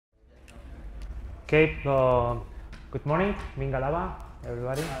Okay, good morning, Mingalaba,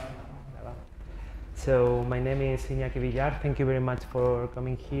 everybody. So my name is Iñaki Villar. Thank you very much for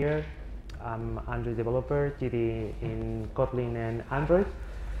coming here. I'm Android developer, GD in Kotlin and Android.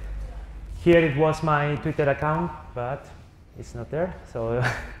 Here it was my Twitter account, but it's not there. So,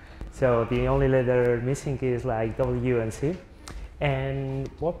 so the only letter missing is like W and C. And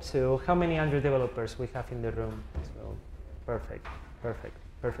whoops, so how many Android developers we have in the room? So perfect, perfect.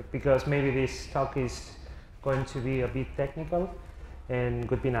 Perfect, because maybe this talk is going to be a bit technical, and it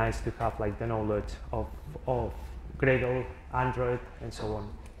would be nice to have like the knowledge of Gradle, Android, and so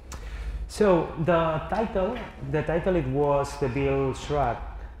on. So the title it was the build Shrugged,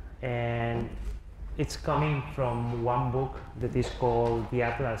 and it's coming from one book that is called The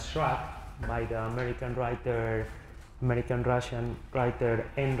Atlas Shrugged by the American-Russian writer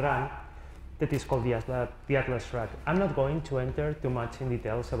Ayn Rand. That is called the Atlas Shrugged. I'm not going to enter too much in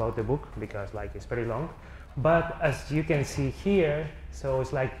details about the book because like it's very long, but as you can see here, so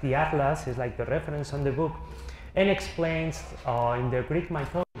it's like the Atlas is like the reference on the book and explains in the Greek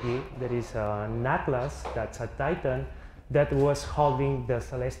mythology there is an Atlas, that's a titan, that was holding the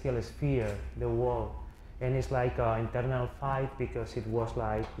celestial sphere, the wall, and it's like an internal fight because it was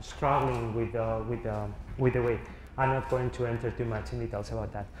like struggling with the weight. I'm not going to enter too much in details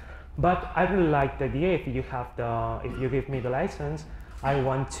about that. But I really like the idea. If you give me the license, I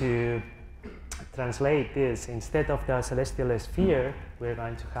want to translate this. Instead of the celestial sphere, we're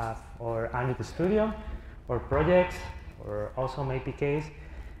going to have our Android Studio, or projects, or awesome APKs,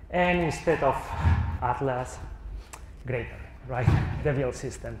 and instead of Atlas, Gradle, right? The build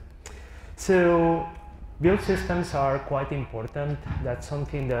system. So build systems are quite important. That's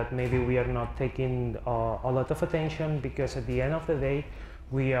something that maybe we are not taking a lot of attention, because at the end of the day,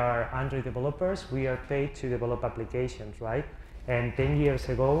 we are Android developers, we are paid to develop applications, right? And 10 years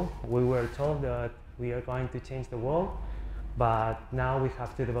ago, we were told that we are going to change the world, but now we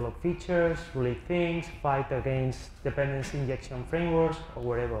have to develop features, release things, fight against dependency injection frameworks, or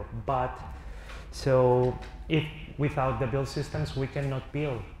whatever. But, so if without the build systems, we cannot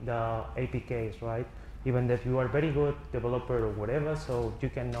build the APKs, right? Even if you are very good developer or whatever, so you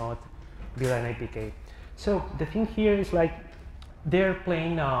cannot build an APK. So the thing here is like, they're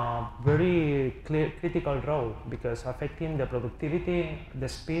playing a very critical role, because affecting the productivity, the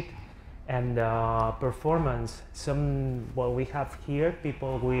speed, and the performance. What we have here,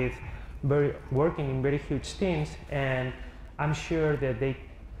 people with working in very huge teams, and I'm sure that they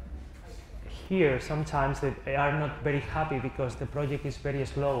here sometimes they are not very happy because the project is very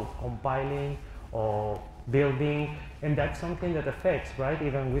slow, compiling or building, and that's something that affects, right?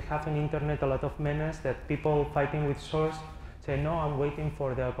 Even we have on internet a lot of memes that people fighting with source say, no, I'm waiting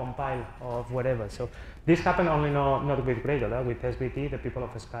for the compile of whatever. So this happened only not with Gradle, with SVT, the people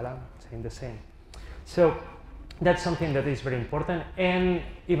of Scala saying the same. So that's something that is very important. And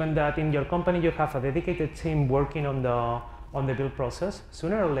even that in your company you have a dedicated team working on the build process,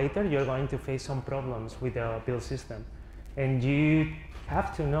 sooner or later you're going to face some problems with the build system. And you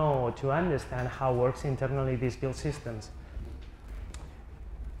have to know, to understand how works internally these build systems.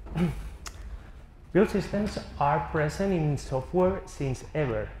 Build systems are present in software since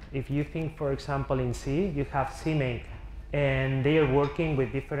ever. If you think, for example, in C, you have CMake, and they are working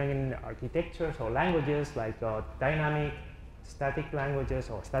with different architectures or languages, like dynamic, static languages,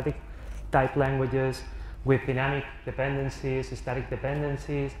 or static type languages, with dynamic dependencies, static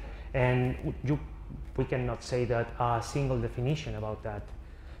dependencies, and we cannot say that a single definition about that.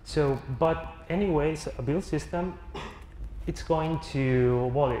 So, but anyways, a build system, it's going to,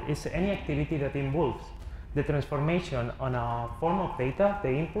 well, it's any activity that involves the transformation on a form of data, the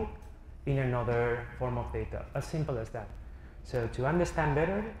input, in another form of data, as simple as that. So to understand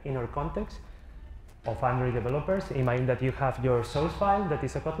better in our context of Android developers, imagine that you have your source file that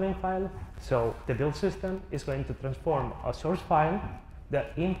is a Kotlin file. So the build system is going to transform a source file, the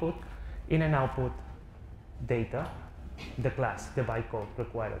input, in an output data, the class, the bytecode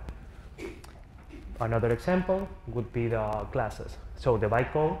required. Another example would be the classes. So the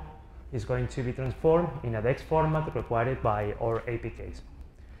bytecode is going to be transformed in a text format required by our APKs.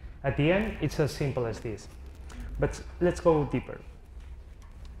 At the end, it's as simple as this. But let's go deeper.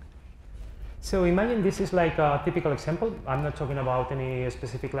 So imagine this is like a typical example. I'm not talking about any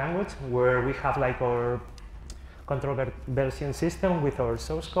specific language, where we have like our control version system with our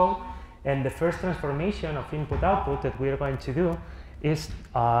source code. And the first transformation of input-output that we are going to do is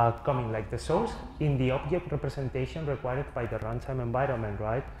coming like the source in the object representation required by the runtime environment,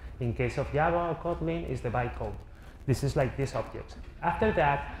 right? In case of Java or Kotlin, is the bytecode. This is like these objects. After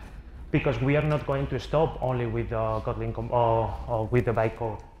that, because we are not going to stop only with the Kotlin or with the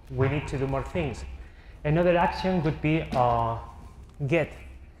bytecode, we need to do more things. Another action would be get.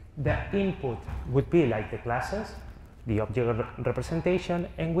 The input would be like the classes, the object representation,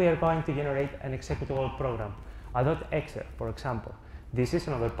 and we are going to generate an executable program, a .exe, for example. This is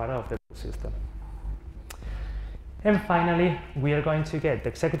another part of the system. And finally, we are going to get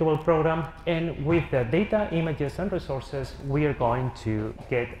the executable program, and with the data, images, and resources, we are going to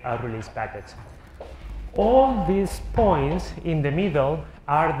get a release package. All these points in the middle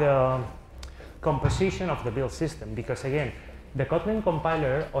are the composition of the build system, because again, the Kotlin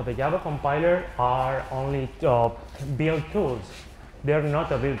compiler or the Java compiler are only build tools. They're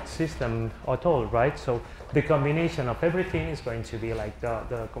not a build system at all, right? So the combination of everything is going to be like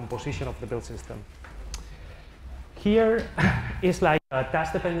the composition of the build system. Here is like a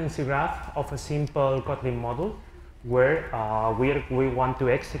task dependency graph of a simple Kotlin model where we want to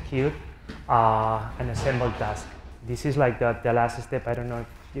execute an assembled task. This is like the last step. I don't know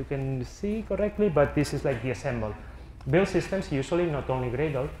if you can see correctly, but this is like the assemble. Build systems, usually not only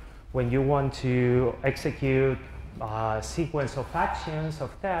Gradle, when you want to execute a sequence of actions,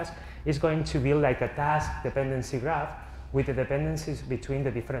 of tasks, it's going to build like a task dependency graph with the dependencies between the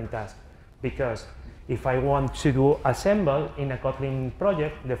different tasks. Because if I want to do assemble in a Kotlin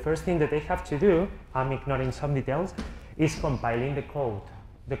project, the first thing that I have to do, I'm ignoring some details, is compiling the code,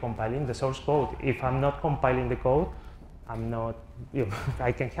 compiling the source code. If I'm not compiling the code, I'm not,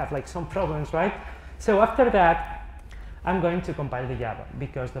 I can have like some problems, right? So after that, I'm going to compile the Java,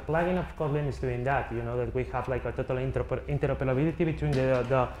 because the plugin of Kotlin is doing that. You know that we have like a total interoperability between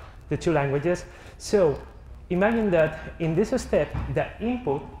the two languages. So imagine that in this step, the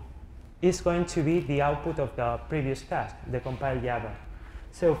input is going to be the output of the previous task, the compiled Java.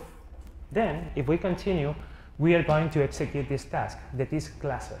 So then, if we continue, we are going to execute this task, that is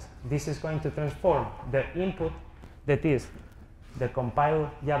classes. This is going to transform the input, that is the compiled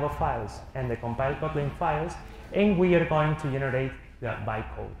Java files and the compiled Kotlin files, and we are going to generate the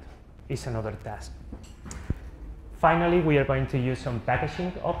bytecode. It's another task. Finally, we are going to use some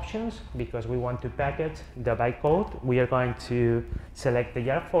packaging options because we want to package the bytecode. We are going to select the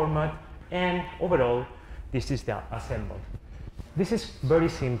jar format, and overall, this is the assemble. This is very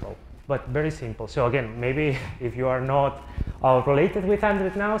simple, but very simple. So again, maybe if you are not related with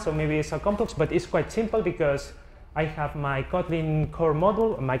Android now, so maybe it's so complex, but it's quite simple because I have my Kotlin core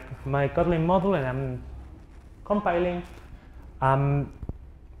model, my Kotlin model, and I'm compiling, I'm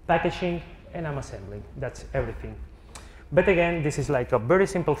packaging, and I'm assembling. That's everything. But again, this is like a very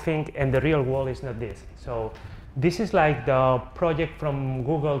simple thing, and the real world is not this. So this is like the project from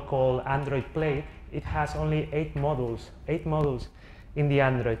Google called Android Play. It has only 8 modules in the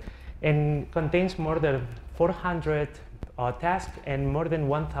Android, and contains more than 400 tasks and more than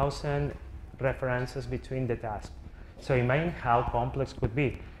 1,000 references between the tasks. So imagine how complex could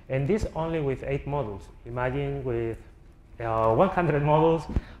be. And this only with 8 modules. Imagine with 100 modules,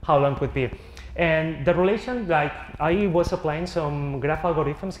 how long could be. And the relation, like I was applying some graph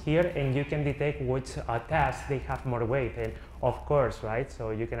algorithms here, and you can detect which tasks they have more weight. And of course, right?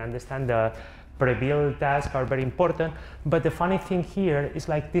 So you can understand the pre-build tasks are very important. But the funny thing here is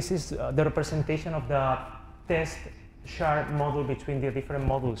like this is the representation of the test shard model between the different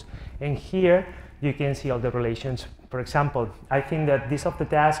modules. And here you can see all the relations. For example, I think that this of the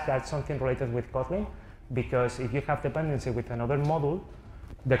task has something related with Kotlin, because if you have dependency with another module,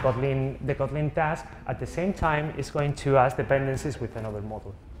 the Kotlin task at the same time is going to ask dependencies with another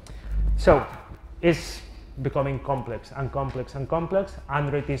module. So it's becoming complex and complex and complex.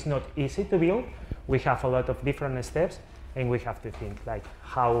 Android is not easy to build. We have a lot of different steps, and we have to think like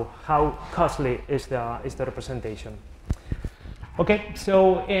how costly is the representation. Okay,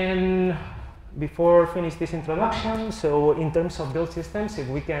 so before finish this introduction, so in terms of build systems, if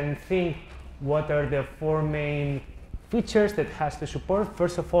we can think what are the 4 main features that has to support.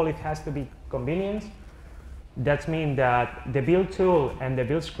 First of all, it has to be convenience. That means that the build tool and the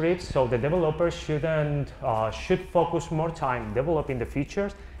build scripts, so the developers should focus more time developing the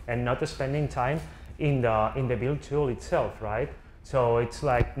features and not spending time in the build tool itself, right? So it's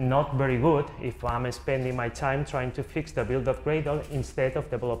like not very good if I'm spending my time trying to fix the build of Gradle instead of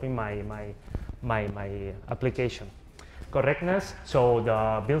developing my application. Correctness, so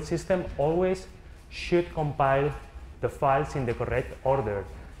the build system always should compile the files in the correct order.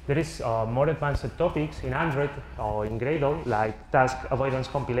 There is more advanced topics in Android or in Gradle, like task avoidance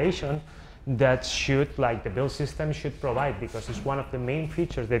compilation, that should, like the build system should provide, because it's one of the main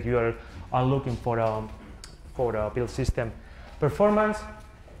features that you are looking for a build system. Performance,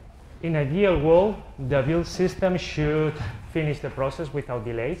 in an ideal world, the build system should finish the process without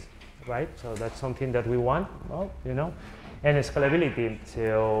delays, right? So that's something that we want, well, you know. And scalability,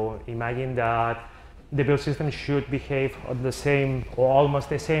 so imagine that the build system should behave on the same or almost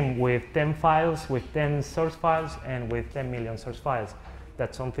the same with 10 files, with 10 source files, and with 10 million source files.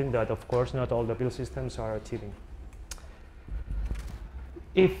 That's something that, of course, not all the build systems are achieving.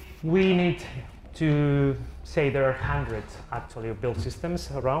 If we need to say there are hundreds actually of build systems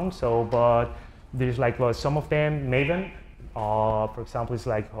around, so but there's like some of them, Maven, for example, is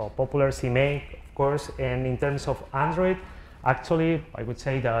like popular, CMake, of course, and in terms of Android, actually, I would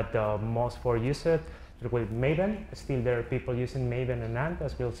say that the most for users with Maven. Still, there are people using Maven and Ant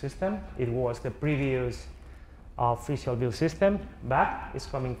as build system. It was the previous official build system. Back is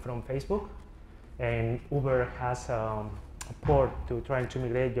coming from Facebook, and Uber has a port to trying to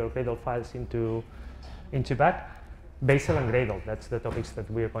migrate your Gradle files into Back. Bazel and Gradle, that's the topics that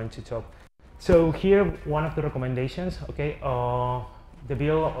we are going to talk. So here, one of the recommendations, okay,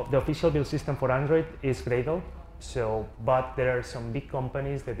 the official build system for Android is Gradle. So, but there are some big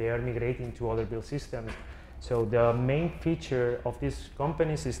companies that they are migrating to other build systems. So the main feature of these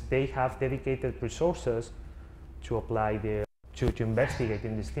companies is they have dedicated resources to apply to investigate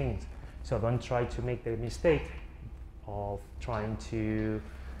in these things. So don't try to make the mistake of trying to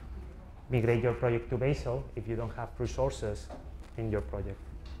migrate your project to Bazel if you don't have resources in your project.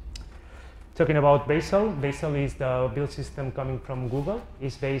 Talking about Bazel, Bazel is the build system coming from Google.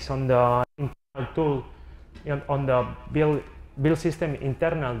 It's based on the internal tool, on the build system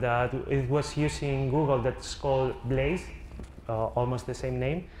internal that it was using Google that's called Blaze, almost the same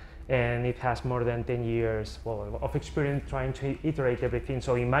name, and it has more than 10 years of experience trying to iterate everything.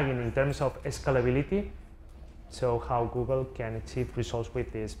 So imagine in terms of scalability, so how Google can achieve results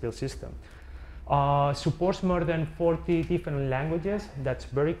with this build system. Supports more than 40 different languages. That's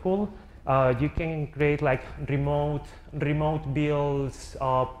very cool. You can create like remote builds,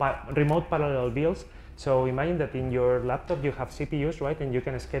 remote parallel builds. So imagine that in your laptop you have CPUs, right? And you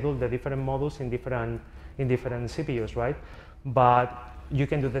can schedule the different modules in different CPUs, right? But you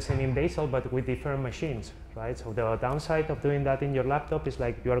can do the same in Bazel, but with different machines, right? So the downside of doing that in your laptop is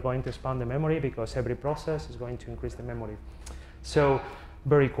like you are going to expand the memory because every process is going to increase the memory. So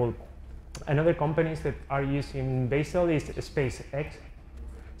very cool. Another companies that are using Bazel is SpaceX.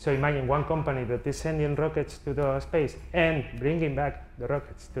 So imagine one company that is sending rockets to the space and bringing back the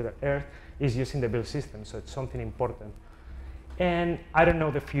rockets to the Earth is using the build system, so it's something important. And I don't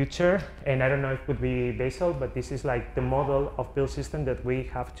know the future, and I don't know if it would be Bazel, but this is like the model of build system that we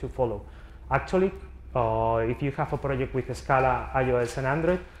have to follow. Actually, if you have a project with Scala, iOS, and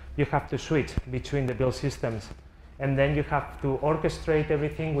Android, you have to switch between the build systems. And then you have to orchestrate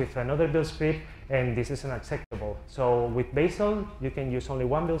everything with another build script, and this is unacceptable. So with Bazel, you can use only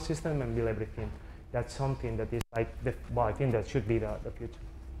one build system and build everything. That's something that is like, I think that should be the future.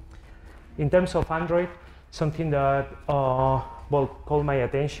 In terms of Android, something that caught my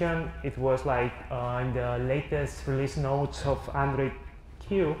attention, it was like in the latest release notes of Android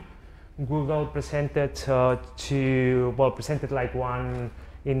Q, Google presented presented like one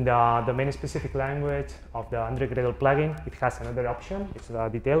in the domain-specific language of the Android Gradle plugin. It has another option, it's a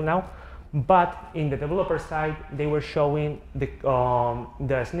detail now. But in the developer side, they were showing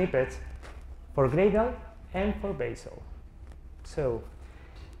the snippets for Gradle and for Bazel. So,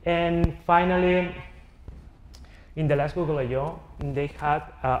 and finally, in the last Google I/O, they had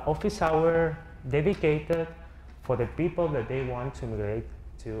an office hour dedicated for the people that they want to migrate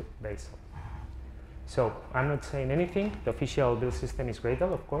to Bazel. So I'm not saying anything. The official build system is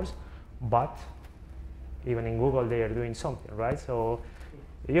Gradle, of course, but even in Google they are doing something, right? So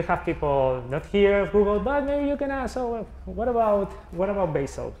you have people not here of Google, but maybe you can ask, so what about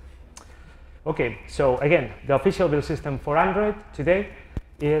Bazel? Okay, so again, the official build system for Android today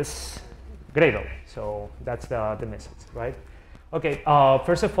is Gradle. So that's the message, right? Okay,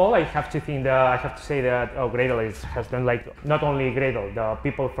 first of all, I have to say that Gradle has done, like, not only Gradle, the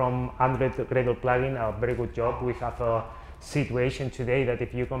people from Android Gradle plugin a very good job. We have a situation today that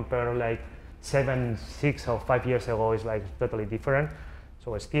if you compare like 7, 6 or 5 years ago is like totally different.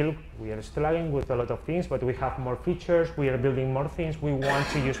 So still, we are struggling with a lot of things, but we have more features, we are building more things, we want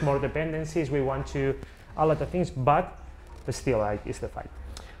to use more dependencies, we want to a lot of things, but still, like, it's the fact.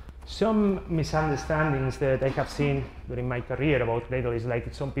 Some misunderstandings that I have seen during my career about Gradle is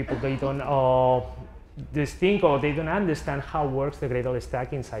like some people, they don't think or they don't understand how works the Gradle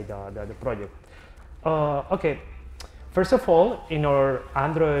stack inside the project. Okay, first of all, in our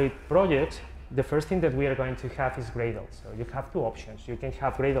Android project, the first thing that we are going to have is Gradle. So you have two options. You can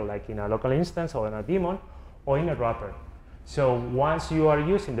have Gradle like in a local instance or in a daemon or in a wrapper. So once you are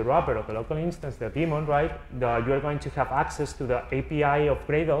using the wrapper of the local instance, the daemon, right, you are going to have access to the API of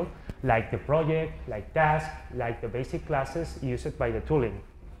Gradle, like the project, like task, like the basic classes used by the tooling.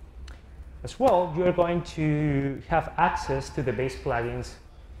 As well, you're going to have access to the base plugins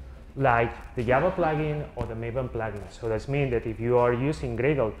like the Java plugin or the Maven plugin. So that means that if you are using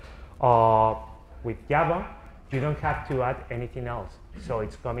Gradle with Java, you don't have to add anything else. So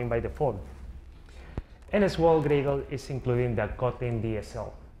it's coming by default. And as well, Gradle is including the Kotlin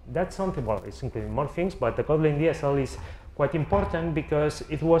DSL. That's something, well, it's including more things, but the Kotlin DSL is quite important because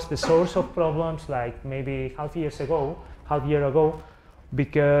it was the source of problems like maybe half year ago,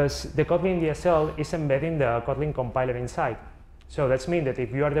 because the Kotlin DSL is embedding the Kotlin compiler inside. So that means that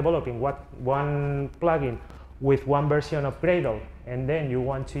if you are developing one plugin with one version of Gradle, and then you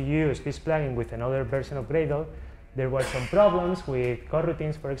want to use this plugin with another version of Gradle, there were some problems with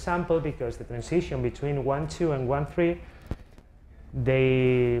coroutines, for example, because the transition between 1.2 and 1.3,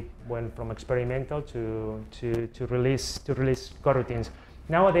 they went from experimental to release coroutines.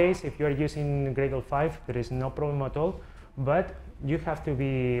 Nowadays, if you are using Gradle 5, there is no problem at all, but you have to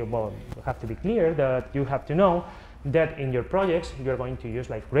be clear that you have to know that in your projects you're going to use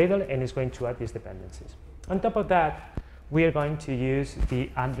like Gradle and it's going to add these dependencies. On top of that, we are going to use the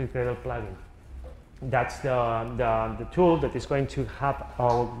Android Gradle plugin. That's the tool that is going to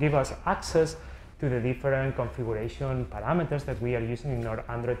give us access to the different configuration parameters that we are using in our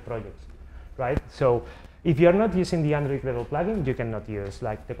Android projects, right? So if you're not using the Android Gradle plugin, you cannot use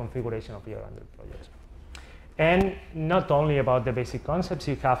like the configuration of your Android projects. And not only about the basic concepts,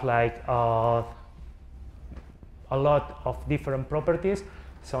 you have like a lot of different properties.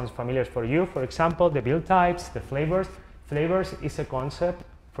 Sounds familiar for you. For example, the build types, the flavors. Flavors is a concept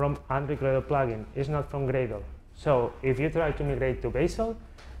from Android Gradle plugin. It's not from Gradle. So if you try to migrate to Bazel,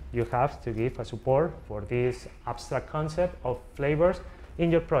 you have to give a support for this abstract concept of flavors in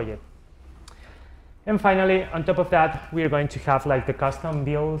your project. And finally, on top of that, we are going to have like the custom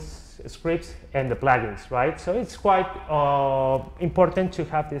builds, scripts, and the plugins, right? So it's quite important to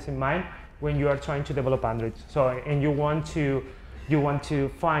have this in mind when you are trying to develop Android. So, and you want to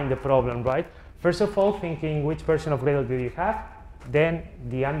find the problem, right? First of all, thinking which version of Gradle do you have, then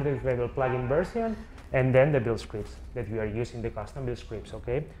the Android Gradle plugin version, and then the build scripts that we are using, the custom build scripts,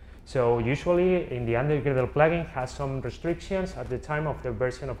 okay? So usually in the Android Gradle plugin has some restrictions at the time of the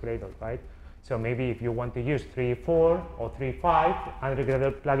version of Gradle, right? So maybe if you want to use 3.4 or 3.5 Android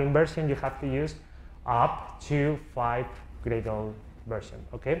Gradle plugin version, you have to use up to 5 Gradle version,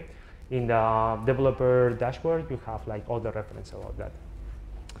 okay? In the developer dashboard, you have like all the reference about that.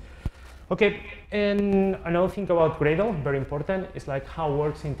 Okay, and another thing about Gradle, very important, is like how it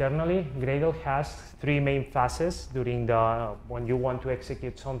works internally. Gradle has 3 main phases during when you want to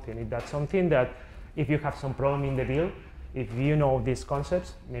execute something. That's something that if you have some problem in the build, if you know these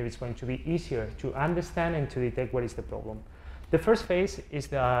concepts, maybe it's going to be easier to understand and to detect what is the problem. The first phase is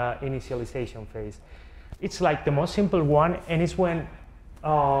the initialization phase. It's like the most simple one, and it's when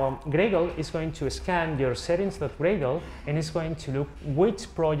Gradle is going to scan your settings.gradle and it's going to look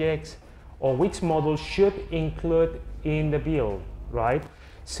which projects or which modules should include in the build, right?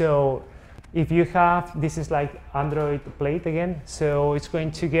 So if you have, this is like Android plate again, so it's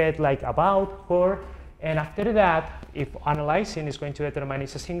going to get like about, core, and after that, if analyzing is going to determine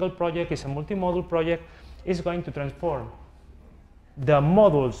it's a single project, it's a multi-module project, it's going to transform the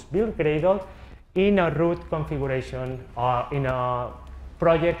modules build Gradle in a root configuration, in a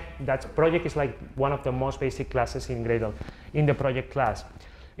project. That project is like one of the most basic classes in Gradle, in the project class.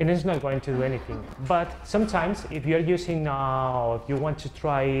 And it's not going to do anything. But sometimes if you're using, if you want to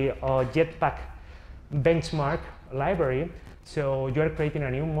try a Jetpack benchmark library, so you're creating a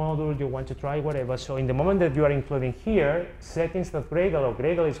new module, you want to try whatever. So in the moment that you are including here, settings.gradle or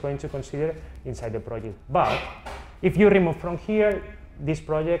Gradle is going to consider inside the project. But if you remove from here, this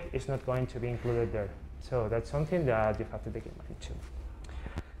project is not going to be included there. So that's something that you have to take in mind too.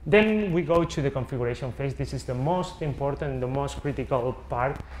 Then we go to the configuration phase. This is the most important, the most critical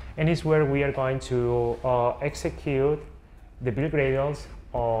part, and it's where we are going to execute the build Gradles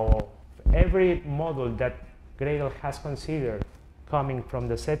of every module that Gradle has considered coming from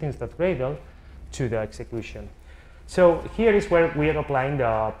the settings.gradle to the execution. So here is where we are applying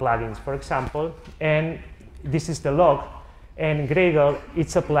the plugins, for example, and this is the log, and Gradle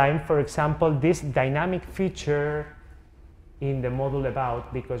it's applying, for example, this dynamic feature in the module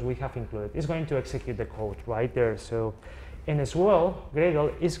about, because we have included. It's going to execute the code right there. So, and as well,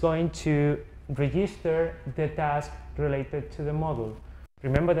 Gradle is going to register the task related to the module.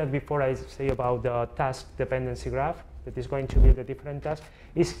 Remember that before I say about the task dependency graph that is going to build the different tasks,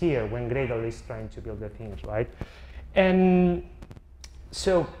 is here when Gradle is trying to build the things, right? And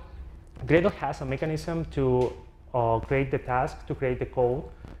so Gradle has a mechanism to create the task, to create the code,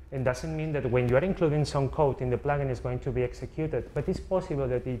 It doesn't mean that when you are including some code in the plugin is going to be executed, but it's possible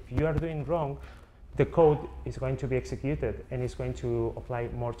that if you are doing wrong, the code is going to be executed and it's going to apply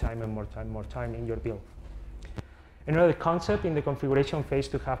more time and more time, more time in your build. Another concept in the configuration phase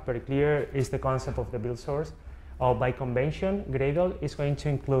to have very clear is the concept of the build source. By convention, Gradle is going to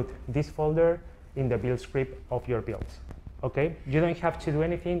include this folder in the build script of your builds. Okay, you don't have to do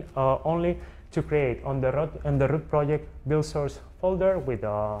anything, only to create on the root project build source folder with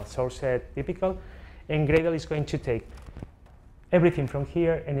a source set typical, and Gradle is going to take everything from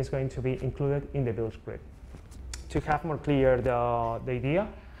here and is going to be included in the build script. To have more clear the idea,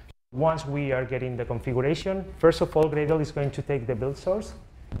 once we are getting the configuration, first of all, Gradle is going to take the build source,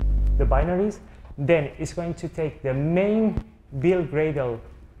 the binaries, then it's going to take the main build Gradle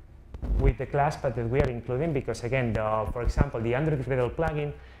with the class path that we are including, because again, for example, the Android Gradle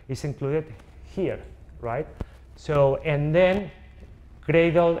plugin is included here, right? So, and then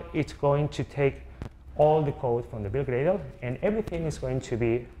Gradle is going to take all the code from the build Gradle, and everything is going to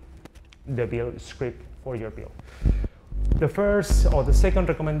be the build script for your build. The first or the second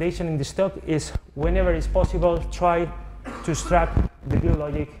recommendation in this talk is, whenever it's possible, try to extract the build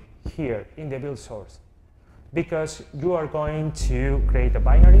logic here in the build source, because you are going to create a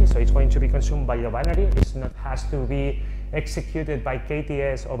binary, so it's going to be consumed by the binary. It has to be executed by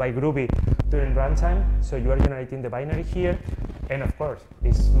KTS or by Groovy during runtime, so you are generating the binary here, and of course,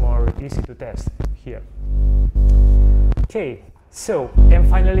 it's more easy to test here. Okay, so, and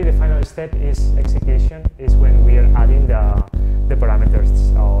finally, the final step is execution, is when we are adding the parameters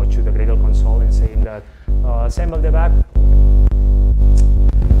to the Gradle console and saying that assemble the back.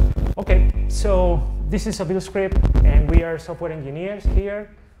 Okay, so this is a build script, and we are software engineers here.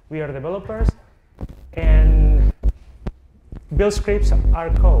 We are developers, and build scripts are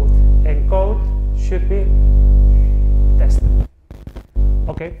code, and code should be tested.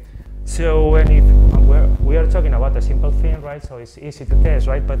 Okay, so when we are talking about a simple thing, right? So it's easy to test,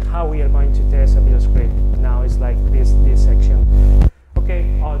 right? But how we are going to test a build script? Now it's like this section. Okay,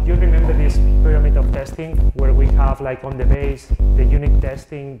 do you remember this pyramid of testing where we have, like, on the base, the unit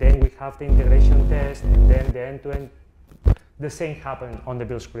testing, then we have the integration test, and then the end-to-end? The same happens on the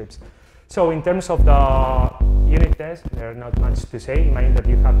build scripts. So in terms of the unit test, there's not much to say. Imagine that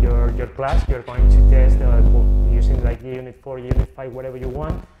you have your class, you're going to test using like unit 4, unit 5, whatever you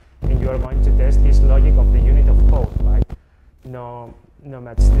want, and you are going to test this logic of the unit of code, right? No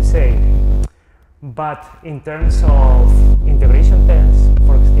much to say. But in terms of integration tests,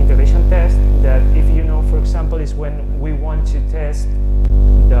 that if you know, for example, is when we want to test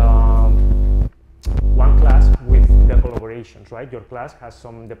the one class with the collaborations, right? Your class has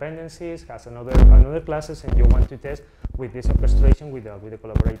some dependencies, has another classes, and you want to test with this orchestration with the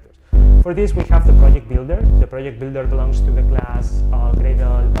collaborators. For this, we have the project builder. The project builder belongs to the class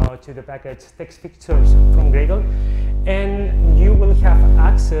Gradle, to the package text pictures from Gradle, and you will have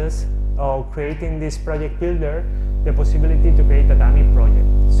access creating this project builder, the possibility to create a dummy project.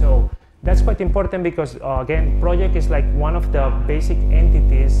 So that's quite important because, again, project is like one of the basic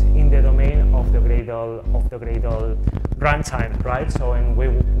entities in the domain of the Gradle runtime, right? So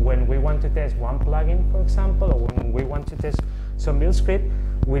when we want to test one plugin, for example, or when we want to test some build script,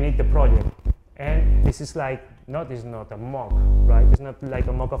 we need the project. And this is like, this is not a mock, right? It's not like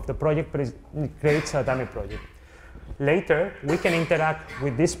a mock of the project, but it creates a dummy project. Later, we can interact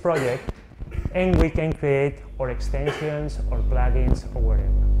with this project and we can create or extensions or plugins or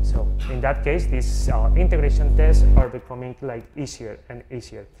whatever. So in that case, these integration tests are becoming like easier and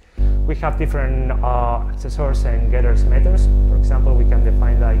easier. We have different accessors and getters methods. For example, we can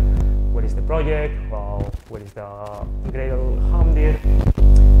define like what is the project, what is the Gradle home dir,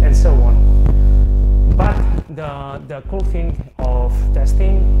 and so on. But the cool thing of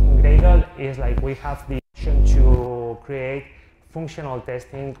testing in Gradle is like we have the option to create functional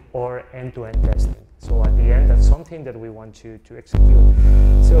testing or end-to-end testing. So at the end, that's something that we want to execute.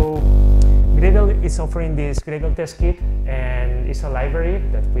 So Gradle is offering this Gradle test kit, and it's a library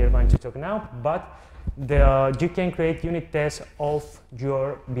that we are going to talk now, but you can create unit tests of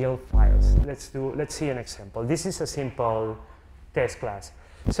your build files. Let's see an example. This is a simple test class.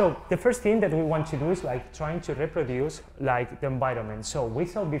 So the first thing that we want to do is like trying to reproduce like the environment. So we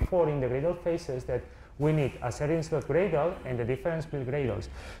saw before in the Gradle phases that we need a settings.gradle and the different build Gradles.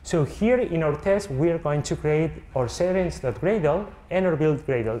 So here in our test, we are going to create our settings.gradle and our build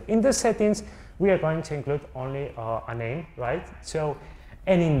Gradle. In the settings, we are going to include only a name, right? So,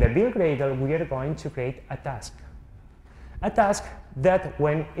 and in the build Gradle, we are going to create a task. A task that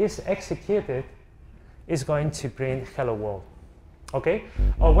when is executed is going to print hello world. Okay?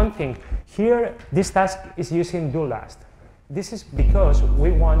 One thing, here this task is using do last. This is because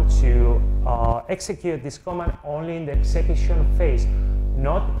we want to execute this command only in the execution phase,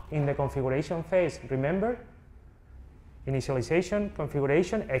 not in the configuration phase. Remember? Initialization,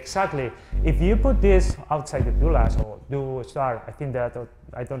 configuration, exactly. If you put this outside the do last or do start, I think that,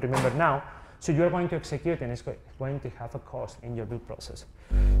 I don't remember now, so you're going to execute and it's going to have a cost in your build process.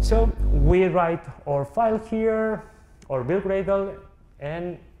 So we write our file here, our build Gradle,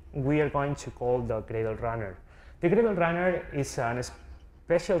 and we are going to call the Gradle runner. The Gradle runner is a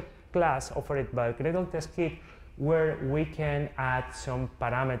special class offered by Gradle Test Kit where we can add some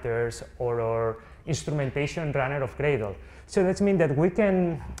parameters or our instrumentation runner of Gradle. So that means that we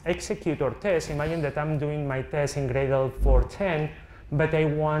can execute our test. Imagine that I'm doing my test in Gradle 4.10, but I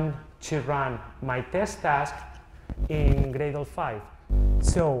want to run my test task in Gradle 5.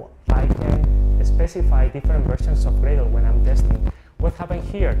 So I can specify different versions of Gradle when I'm testing. What happened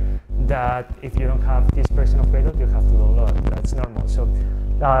here? That if you don't have this version of Gradle, you have to download. That's normal. So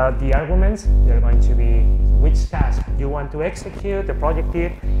the arguments, they're going to be which task you want to execute, the project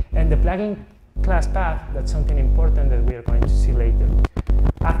tier, and the plugin class path. That's something important that we are going to see later.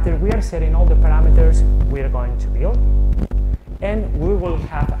 After we are setting all the parameters, we are going to build, and we will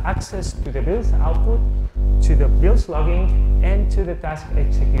have access to the build's output, to the build's logging, and to the task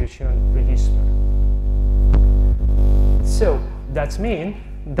execution register. So that means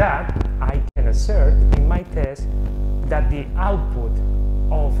that I can assert in my test that the output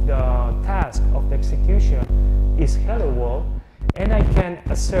of the task of the execution is hello world, and I can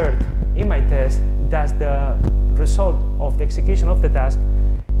assert in my test that the result of the execution of the task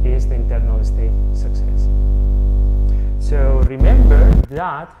is the internal state success. So remember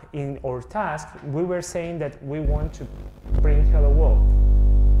that in our task we were saying that we want to print hello world.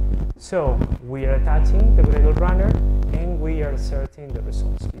 So we are attaching the Gradle runner and we are asserting the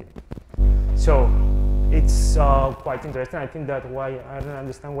results here. So it's quite interesting. I think that why I don't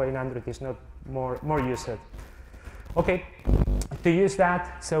understand why in Android is not more used. Okay, to use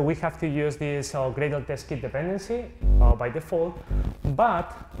that, so we have to use this Gradle test kit dependency by default.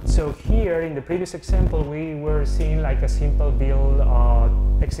 But so here in the previous example, we were seeing like a simple build.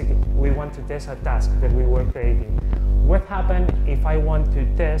 We want to test a task that we were creating. What happened if I want to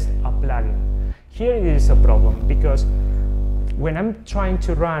test a plugin? Here it is a problem because when I'm trying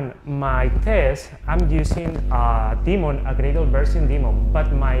to run my test, I'm using a daemon, a Gradle version daemon,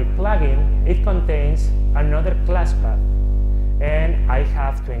 but my plugin, it contains another class path. And I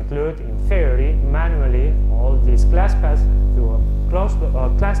have to include, in theory, manually, all these class paths to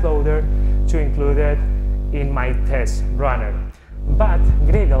a class loader to include it in my test runner. But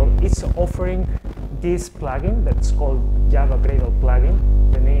Gradle is offering this plugin that's called Java Gradle plugin.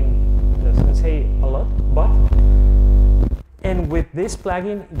 The name doesn't say a lot, but and with this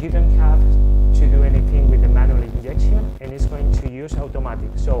plugin, you don't have to do anything with the manual injection, and it's going to use automatic.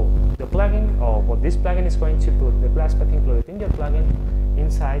 So the plugin, or what this plugin is going to put the class path included in your plugin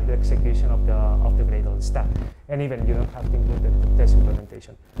inside the execution of the Gradle stack, and even you don't have to include the test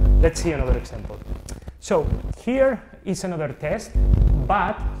implementation. Let's see another example. So here is another test,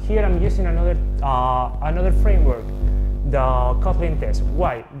 but here I'm using another framework, the Kotlin test.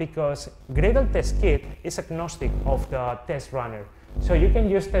 Why? Because Gradle test kit is agnostic of the test runner. So you can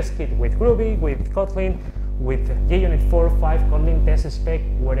use test kit with Groovy, with Kotlin, with JUnit 4, 5, Kotlin test spec,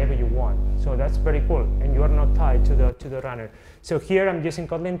 whatever you want. So that's very cool, and you are not tied to the runner. So here I'm using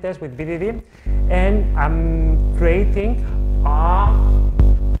Kotlin test with BDD, and I'm creating a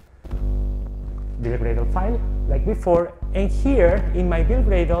build Gradle file like before. And here in my build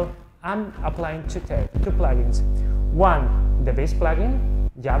Gradle, I'm applying two plugins. One, the base plugin,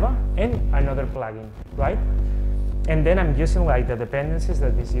 Java, and another plugin, right? And then I'm using like the dependencies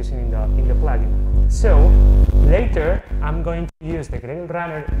that is using in the plugin. So later, I'm going to use the Gradle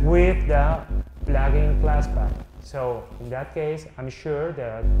runner with the plugin class path. So in that case, I'm sure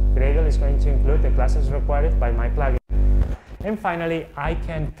that Gradle is going to include the classes required by my plugin. And finally, I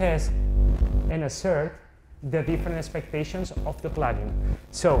can test and assert the different expectations of the plugin.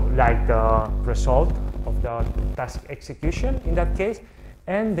 So like the result of the task execution in that case,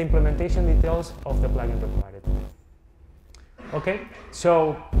 and the implementation details of the plugin required. Okay,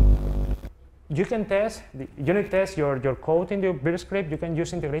 so you can test, unit test your code in the build script, you can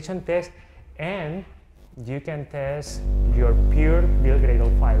use integration test, and you can test your pure build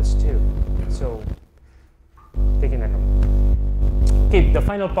Gradle files too. So taking that home. Okay, the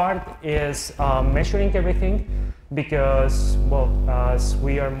final part is measuring everything, because, well, as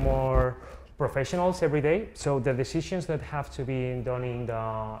we are more professionals every day, so the decisions that have to be done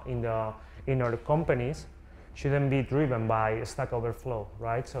in our companies, shouldn't be driven by Stack Overflow,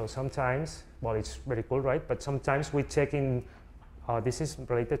 right? So sometimes, well, it's very cool, right? But sometimes we check in, this is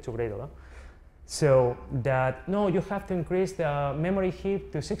related to Gradle, so that, no, you have to increase the memory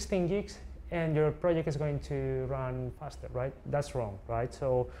heap to 16 gigs and your project is going to run faster, right? That's wrong, right?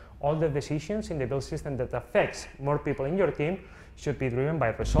 So all the decisions in the build system that affects more people in your team should be driven by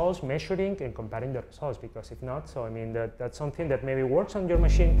results, measuring and comparing the results, because if not, so I mean, that's something that maybe works on your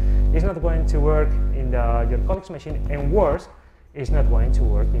machine is not going to work in your colleague's machine, and worse, is not going to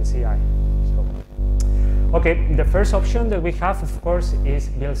work in CI. So, okay, the first option that we have, of course, is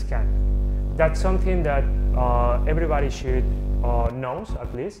build scan. That's something that everybody should knows,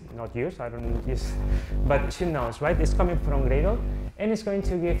 at least, not use, I don't use, but she knows, right? It's coming from Gradle, and it's going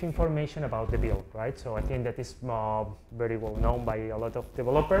to give information about the build, right? So I think that is very well known by a lot of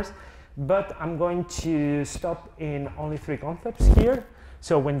developers, but I'm going to stop in only 3 concepts here.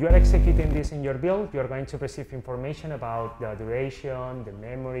 So when you're executing this in your build, you're going to receive information about the duration, the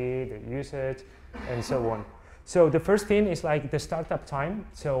memory, the usage, and so on. So the first thing is like the startup time.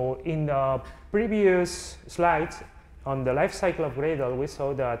 So in the previous slides on the life cycle of Gradle, we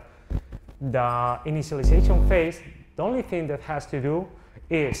saw that the initialization phase, the only thing that has to do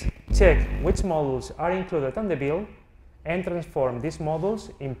is check which modules are included on the build and transform these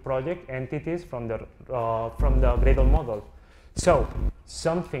modules in project entities from the Gradle model. So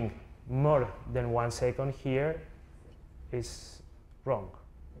something more than 1 second here is wrong.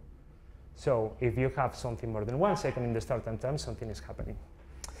 So if you have something more than 1 second in the startup time, something is happening.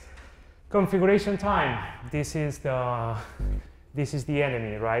 Configuration time. This is the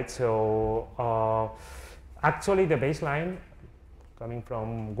enemy, right? So actually, the baseline coming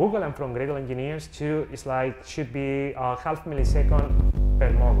from Google and from Gradle engineers too is like should be a half millisecond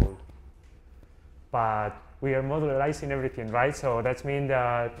per module. But we are modularizing everything, right? So that means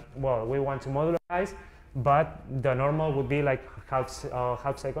that, well, we want to modularize, but the normal would be like half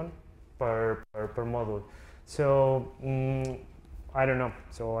second per module. So I don't know.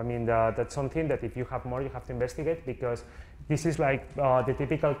 So I mean, that's something that if you have more, you have to investigate, because this is like the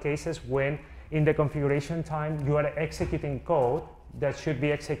typical cases when in the configuration time you are executing code that should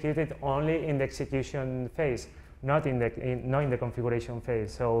be executed only in the execution phase, not in the configuration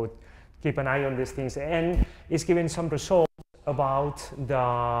phase. So keep an eye on these things, and it's giving some results about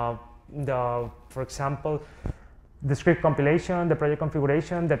for example, the script compilation, the project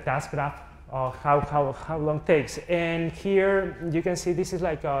configuration, the task graph, how long it takes. And here you can see this is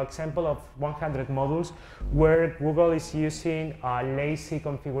like an example of 100 modules where Google is using a lazy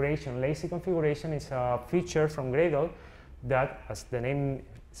configuration. Lazy configuration is a feature from Gradle that, as the name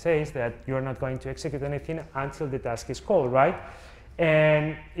says, that you're not going to execute anything until the task is called, right?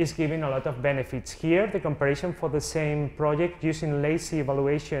 And it's giving a lot of benefits. Here, the comparison for the same project using lazy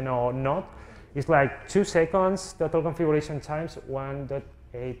evaluation or not is like 2 seconds total configuration times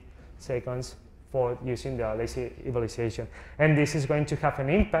 1.8 seconds for using the lazy evaluation. And this is going to have an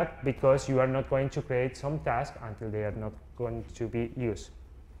impact because you are not going to create some tasks until they are not going to be used.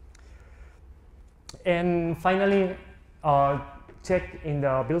 And finally, check in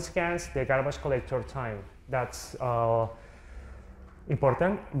the build scans the garbage collector time. That's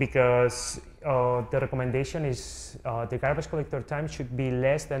important because the recommendation is the garbage collector time should be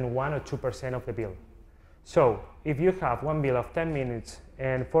less than 1 or 2% of the build. So if you have one build of 10 minutes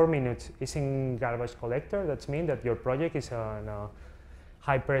and 4 minutes is in garbage collector, that means that your project is on a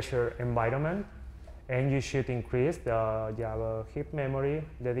high pressure environment, and you should increase the Java heap memory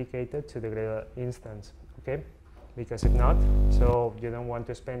dedicated to the Gradle instance, okay? Because if not, so you don't want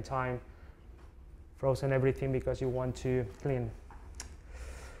to spend time frozen everything because you want to clean.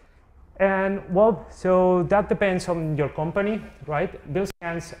 And well, so that depends on your company, right? Build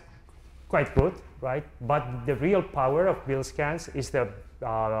scans, quite good, right? But the real power of build scans is the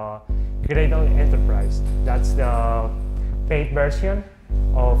Gradle Enterprise. That's the paid version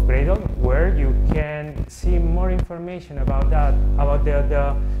of Gradle, where you can see more information about that, about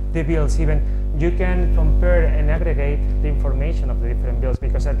the builds. Even you can compare and aggregate the information of the different builds,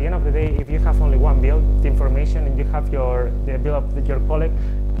 because at the end of the day, if you have only one build, the information, and you have the build of your colleague,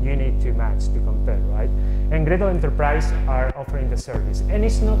 you need to match to compare, right? And Gradle Enterprise are offering the service, and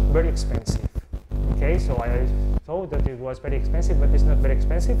it's not very expensive. Okay, so I thought that it was very expensive, but it's not very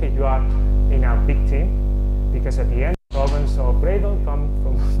expensive if you are in a big team, because at the end, problems of Gradle come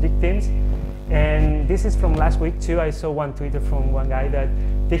from big teams. And this is from last week too. I saw one Twitter from one guy that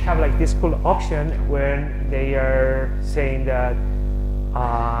they have like this cool option where they are saying that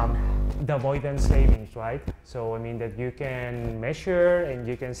the avoidance savings, right? So I mean that you can measure and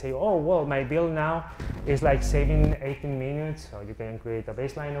you can say, oh, well, my build now is like saving 18 minutes, so you can create a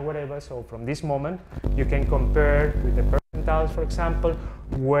baseline or whatever. So from this moment, you can compare with the percentiles, for example,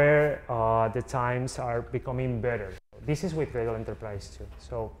 where the times are becoming better. This is with Gradle Enterprise too.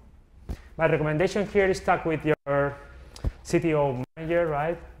 So my recommendation here is talk with your CTO manager,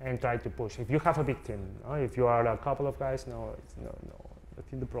 right, and try to push. If you have a big team, if you are a couple of guys, no, that's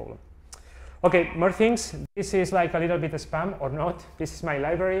the problem. Okay, more things. This is like a little bit of spam or not. This is my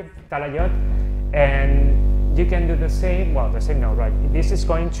library, Talayot, and you can do the same. Well, the same now, right? This is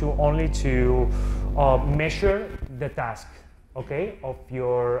going to only to measure the task, okay, of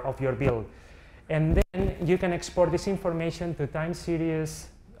your build, and then you can export this information to time series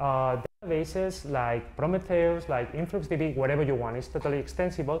databases like Prometheus, like InfluxDB, whatever you want. It's totally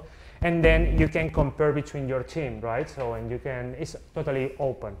extensible, and then you can compare between your team, right? So, and you can, it's totally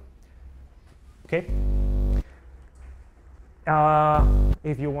open. Okay.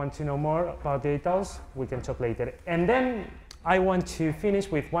 If you want to know more about the details, we can talk later. And then I want to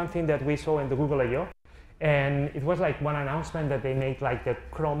finish with one thing that we saw in the Google I/O, and it was like one announcement that they made, like the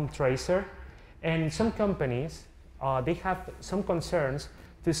Chrome tracer, and some companies they have some concerns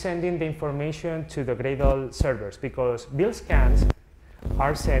to sending the information to the Gradle servers, because build scans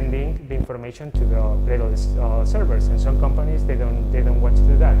are sending the information to the Gradle servers, and some companies they don't want to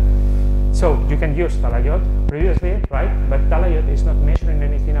do that. So you can use Talayot previously, right? But Talayot is not measuring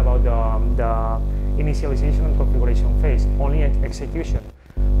anything about the initialization and configuration phase, only execution.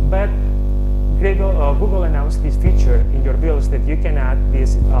 But Google announced this feature in your builds that you can add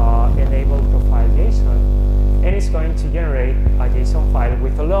this enable profile JSON, and it's going to generate a JSON file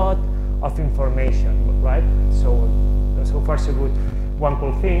with a lot of information, right? So far so good. One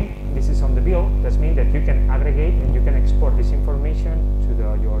cool thing, this is on the build, that means that you can aggregate and you can export this information to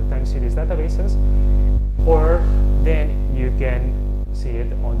your time series databases, or then you can see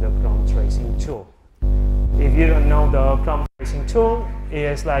it on the Chrome tracing tool. If you don't know, the Chrome tracing tool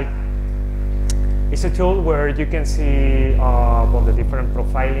is like, it's a tool where you can see well, the different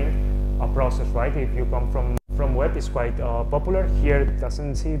profiling process, right? If you come from web, it's quite popular. Here it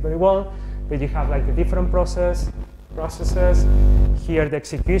doesn't see very well, but you have like the different processes. Here the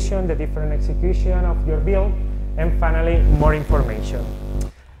execution, the different execution of your build, and finally more information.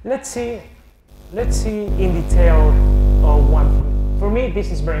 Let's see in detail one thing. For me,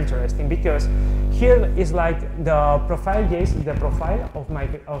 this is very interesting because here is like the profile JSON, the profile of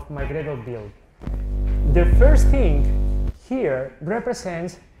my Gradle build. The first thing here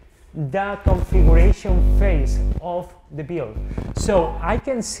represents the configuration phase of the build. So I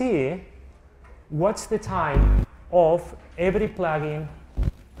can see what's the time of every plugin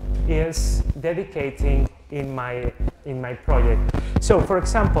is dedicating in my project. So for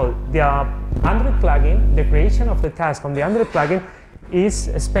example, the Android plugin, the creation of the task on the Android plugin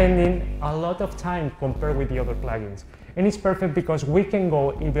is spending a lot of time compared with the other plugins. And it's perfect because we can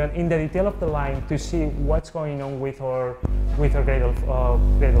go even in the detail of the line to see what's going on with our Gradle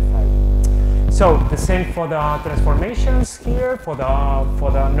file. So the same for the transformations here, for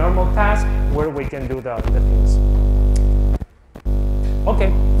the normal task where we can do the things.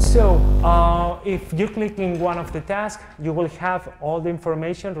 Okay, so if you click in one of the tasks, you will have all the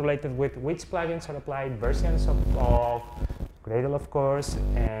information related with which plugins are applied, versions of Gradle, of course,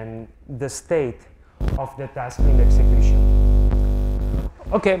 and the state of the task in the execution.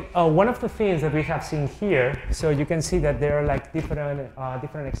 Okay, one of the things that we have seen here, so you can see that there are like different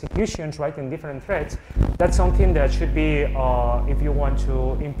executions, right, in different threads. That's something that should be, if you want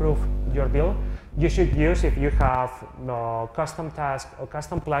to improve your build, you should use, if you have custom tasks or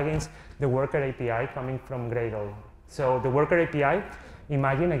custom plugins, the worker API coming from Gradle. So the worker API,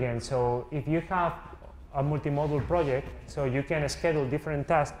 imagine again, so if you have a multimodal project, so you can schedule different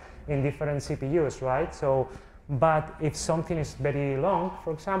tasks in different CPUs, right? So, but if something is very long,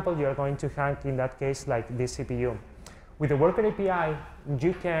 for example, you are going to have, in that case, like this CPU. With the worker API,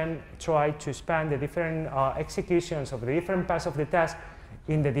 you can try to span the different executions of the different paths of the task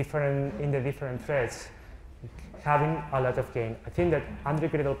in the different threads, having a lot of gain. I think that under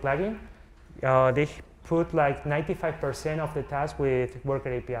Gradle plugin, they put like 95% of the tasks with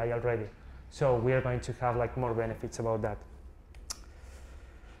worker API already. So we are going to have like more benefits about that.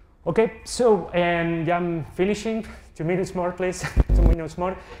 Okay, so, and I'm finishing, 2 minutes more, please, 2 minutes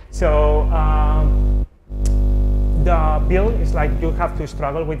more. So the build is like, you have to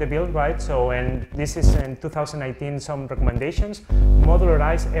struggle with the build, right? So, and this is in 2019, some recommendations,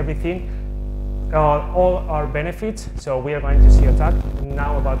 modularize everything, all our benefits. So we are going to see a talk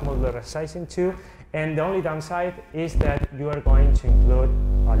now about modularization too. And the only downside is that you are going to include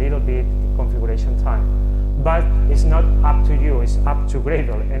a little bit configuration time. But it's not up to you, it's up to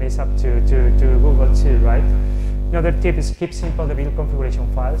Gradle, and it's up to Google too, right? Another tip is keep simple the build configuration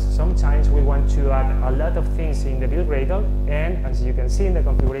files. Sometimes we want to add a lot of things in the build Gradle, and as you can see in the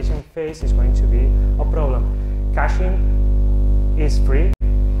configuration phase, it's going to be a problem. Caching is free,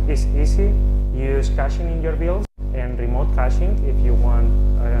 it's easy. Use caching in your builds and remote caching if you want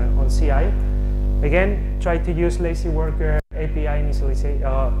on CI. Again, try to use lazy worker API initialization,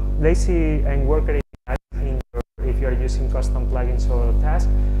 lazy and worker API if you are using custom plugins or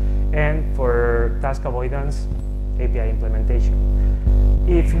tasks, and for task avoidance, API implementation.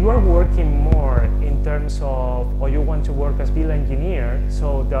 If you are working more in terms of, or you want to work as build engineer,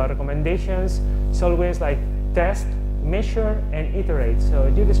 so the recommendations is always like test, measure, and iterate. So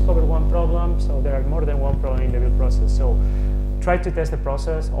you discover one problem, so there are more than one problem in the build process. So try to test the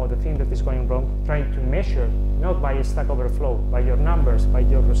process or the thing that is going wrong, try to measure, not by Stack Overflow, by your numbers, by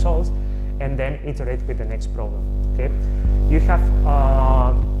your results, and then iterate with the next problem, okay? You have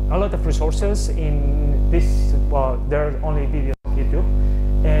a lot of resources in this, well, there are only videos on YouTube.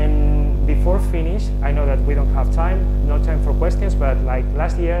 And before finish, I know that we don't have time, no time for questions, but like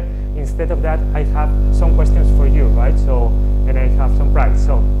last year, instead of that, I have some questions for you, right? So, and I have some prize.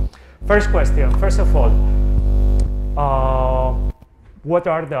 So, first question, first of all, what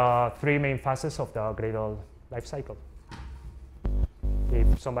are the 3 main phases of the Gradle lifecycle?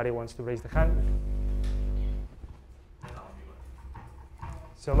 If somebody wants to raise the hand.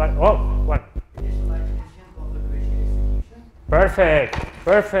 Somebody, oh, one. Initialization, configuration, execution. Perfect,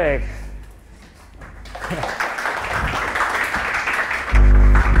 perfect.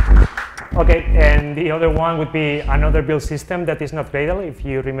 Okay, and the other one would be another build system that is not Gradle, if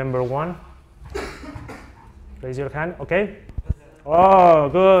you remember one. Raise your hand, okay? Oh,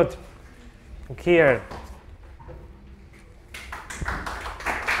 good. Here.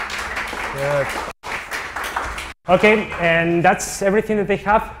 Good. Okay, and that's everything that they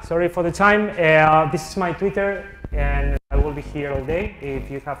have. Sorry for the time. This is my Twitter, and I will be here all day. If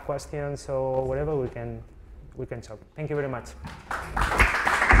you have questions or whatever, we can talk. Thank you very much.